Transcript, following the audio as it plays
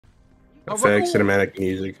Effects, cinematic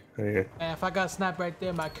music. Oh, yeah. Man, if I got snapped right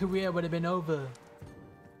there, my career would have been over.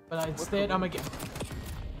 But instead, I'm gonna get.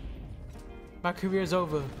 My career's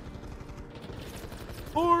over.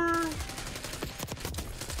 Or.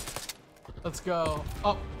 Let's go.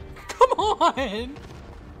 Oh, come on!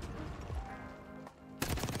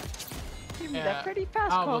 Give me that pretty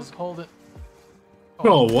fast. I was holding.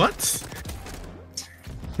 Oh, what?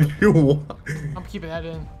 What? I'm keeping that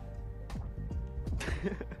in.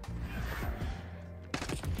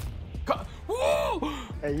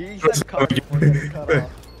 Hey, you said cut before getting cut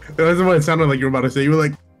off. That's what it sounded like you were about to say. You were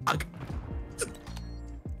like, fuck.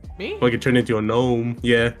 Me? Like it turned into a gnome.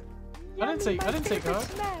 Yeah. I didn't say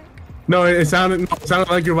cut. No, it sounded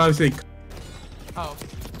like you were about to say. Oh.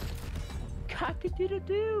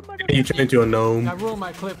 Cock-a-doodle-doo, You turned into a gnome. I ruined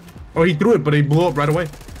my clip. Oh, he threw it, but he blew up right away.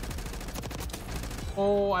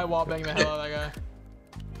 Oh, I wallbanged the hell out of that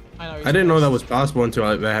guy. I didn't know that was possible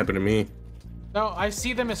until that happened to me. No, I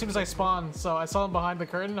see them as soon as I spawn, so I saw them behind the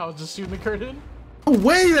curtain. I was just shooting the curtain. No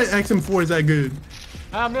way that XM4 is that good.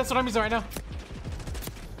 That's what I'm using right now.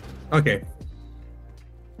 Okay.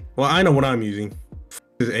 Well, I know what I'm using.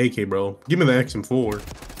 This is AK, bro. Give me the XM4.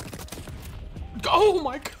 Oh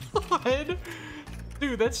my god!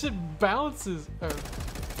 Dude, that shit bounces. That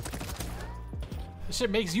shit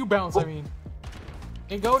makes you bounce, I mean.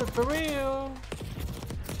 And go to for real.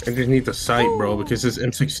 I just need the sight, bro, because this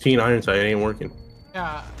M16 iron sight ain't working.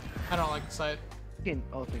 Yeah, I don't like the sight.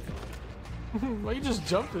 Oh, thank God. Why you just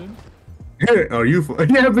jumping? Are you?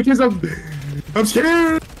 Yeah, because I'm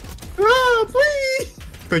scared. Ah, please.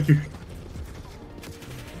 Thank you.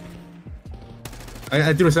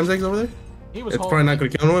 I threw a Semtex over there. He was. It's probably not gonna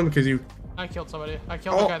kill anyone because you. I killed somebody. I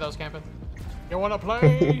killed the guy that was camping. You wanna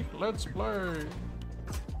play? Let's play.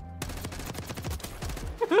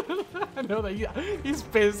 I know that he's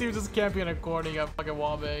pissed. He was just camping in a corner. He got fucking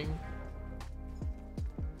wallbang.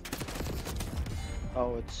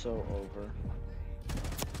 Oh, it's so over.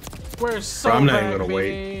 Where's Sobag, I'm not even gonna baby?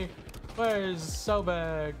 wait. Where's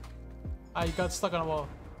Sobag? I got stuck on a wall.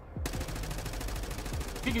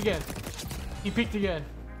 Peek again. He peeked again.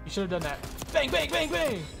 You should have done that. Bang, bang, bang,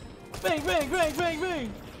 bang! Bang, bang, bang, bang,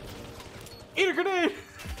 bang! Eat a grenade!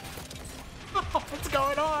 What's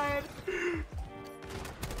going on?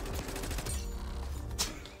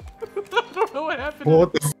 I don't know what happened.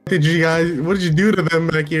 What the f did you guys? What did you do to them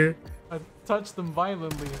back here? I touched them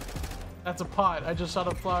violently. That's a pot. I just shot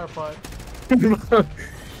a flower pot.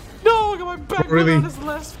 No, I got my back Really? on his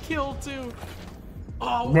last kill too.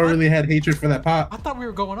 Oh, I really had hatred for that pot. I thought we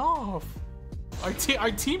were going off.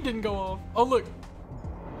 Our team didn't go off. Oh look.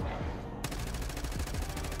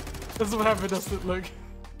 This is what happened, Dustin. Look.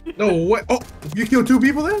 No, what? Oh, you killed 2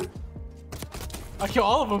 people then? I killed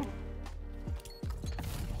all of them.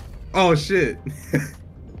 Oh shit.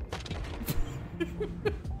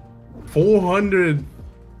 400.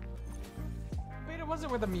 Beta wasn't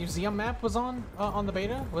where the museum map was on the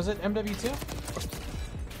beta. Was it MW2?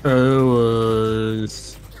 It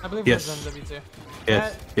was. I believe Yes. it was MW2.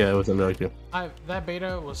 Yes. Yeah, it was MW2. That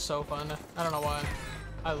beta was so fun. I don't know why.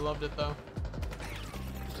 I loved it though.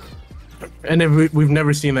 And then we've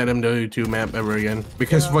never seen that MW2 map ever again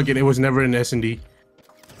because fucking it was never in S&D.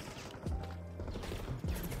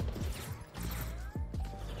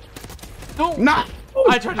 No! Nah!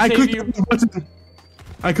 I tried to save you.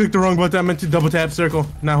 I clicked the wrong button. I meant to double tap circle.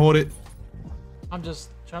 Now hold it. I'm just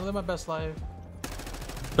trying to live my best life.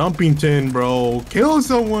 Dumpington, bro. Kill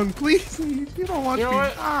someone, please. You don't want You know to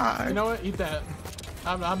what? die. You know what? Eat that.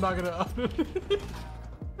 I'm not gonna.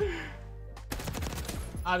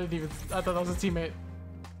 I didn't even. I thought that was a teammate.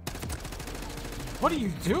 What are you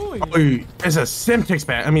doing? Oh, there's a Semtex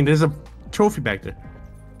back. I mean, there's a trophy back there.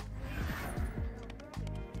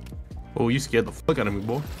 Oh, you scared the fuck out of me,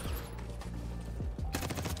 boy.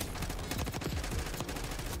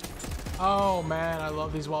 Oh man, I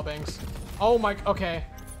love these wall bangs. Oh my. Okay.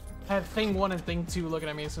 I had thing 1 and thing 2 looking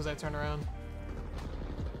at me as soon as I turn around.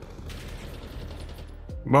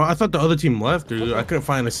 Bro, I thought the other team left, dude. I couldn't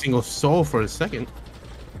find a single soul for a second.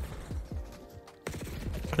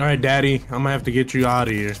 All right, Daddy, I'm gonna have to get you out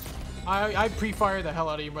of here. I pre-fired the hell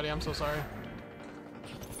out of you, buddy. I'm so sorry.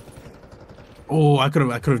 Oh, I could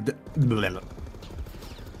have.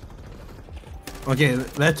 Okay,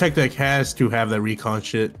 that tech deck has to have that recon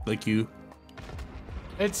shit, like you.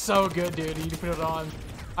 It's so good, dude. You put it on.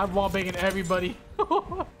 I'm wall banging everybody.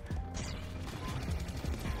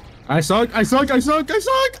 I suck. I suck. I suck. I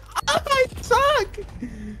suck. I suck. What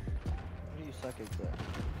do you suck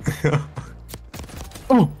at?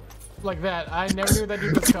 Oh. Like that. I never knew that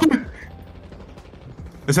dude was coming.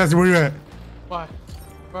 Assassin, where you at? Why?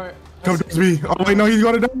 Where? Come towards me. Oh wait, no, he's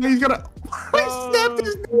gonna die. He's gonna. I snapped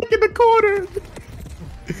his neck in the corner.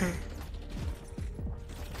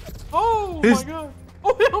 Oh my god.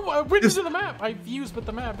 Oh, I went into the map. I fused with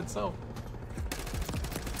the map itself.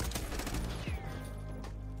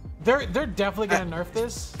 They're definitely gonna nerf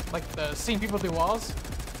this. Like the seeing people through walls.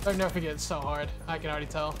 They're nerfing it so hard. I can already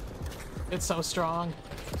tell. It's so strong.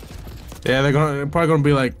 Yeah, they're probably gonna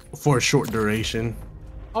be like for a short duration.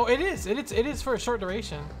 Oh, it is. It is for a short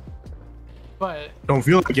duration. But Don't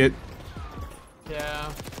feel like it.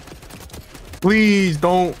 yeah. Please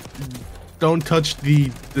don't touch the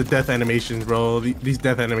death animations, bro. These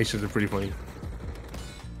death animations are pretty funny.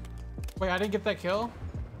 Wait, I didn't get that kill?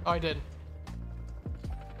 Oh, I did.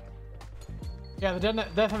 Yeah, the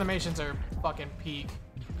death animations are fucking peak.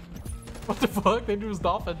 What the fuck? They do his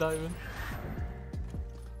dolphin diving.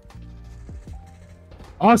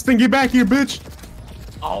 Austin, get back here, bitch.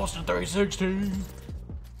 Austin 316.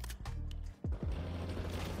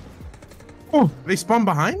 Oh, they spawned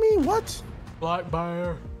behind me? What? Black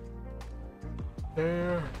bear.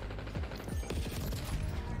 Bear.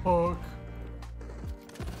 Hook.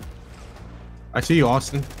 I see you,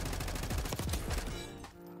 Austin.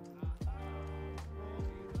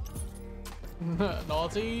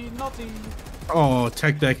 Naughty, naughty. Oh,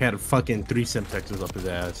 Tech Deck had a fucking 3 Semtexes up his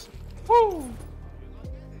ass. Woo!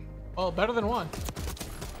 Oh, better than one.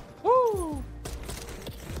 Woo!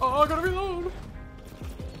 Oh, I gotta reload.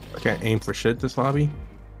 I can't aim for shit this lobby.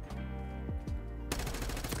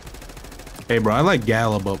 Hey, bro, I like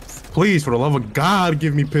Gala, but please, for the love of God,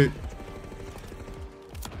 give me Pit.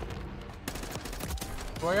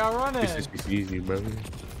 Where y'all running? This is easy, bro.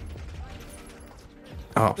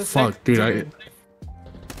 Oh, The fuck, six- dude.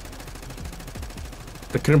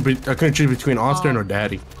 I couldn't choose between Austin or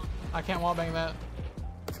Daddy. I can't wallbang that.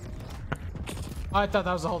 I thought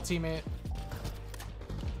that was the whole teammate.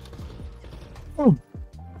 Oh.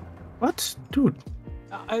 What? Dude.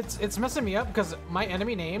 It's messing me up because my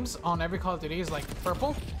enemy names on every Call of Duty is like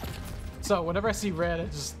purple. So whenever I see red,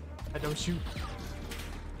 I don't shoot.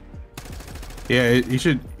 Yeah, you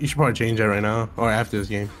should probably change that right now or after this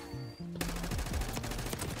game.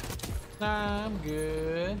 Nah, I'm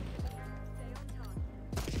good.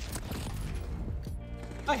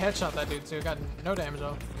 I headshot that dude too. Got no damage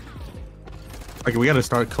though. Like, we gotta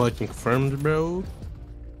start collecting confirmed, bro.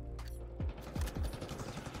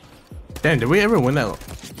 Damn, did we ever win that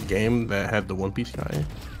game that had the One Piece guy?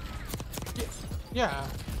 Yeah.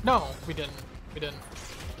 No, we didn't. We didn't.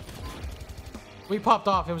 We popped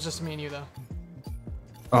off. It was just me and you though.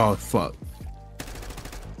 Oh, fuck.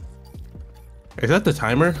 Is that the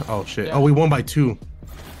timer? Oh, shit. Yeah. Oh, we won by 2.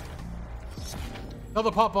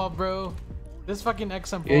 Another pop off, bro. This fucking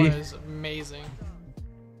XM4 Yeah, is amazing.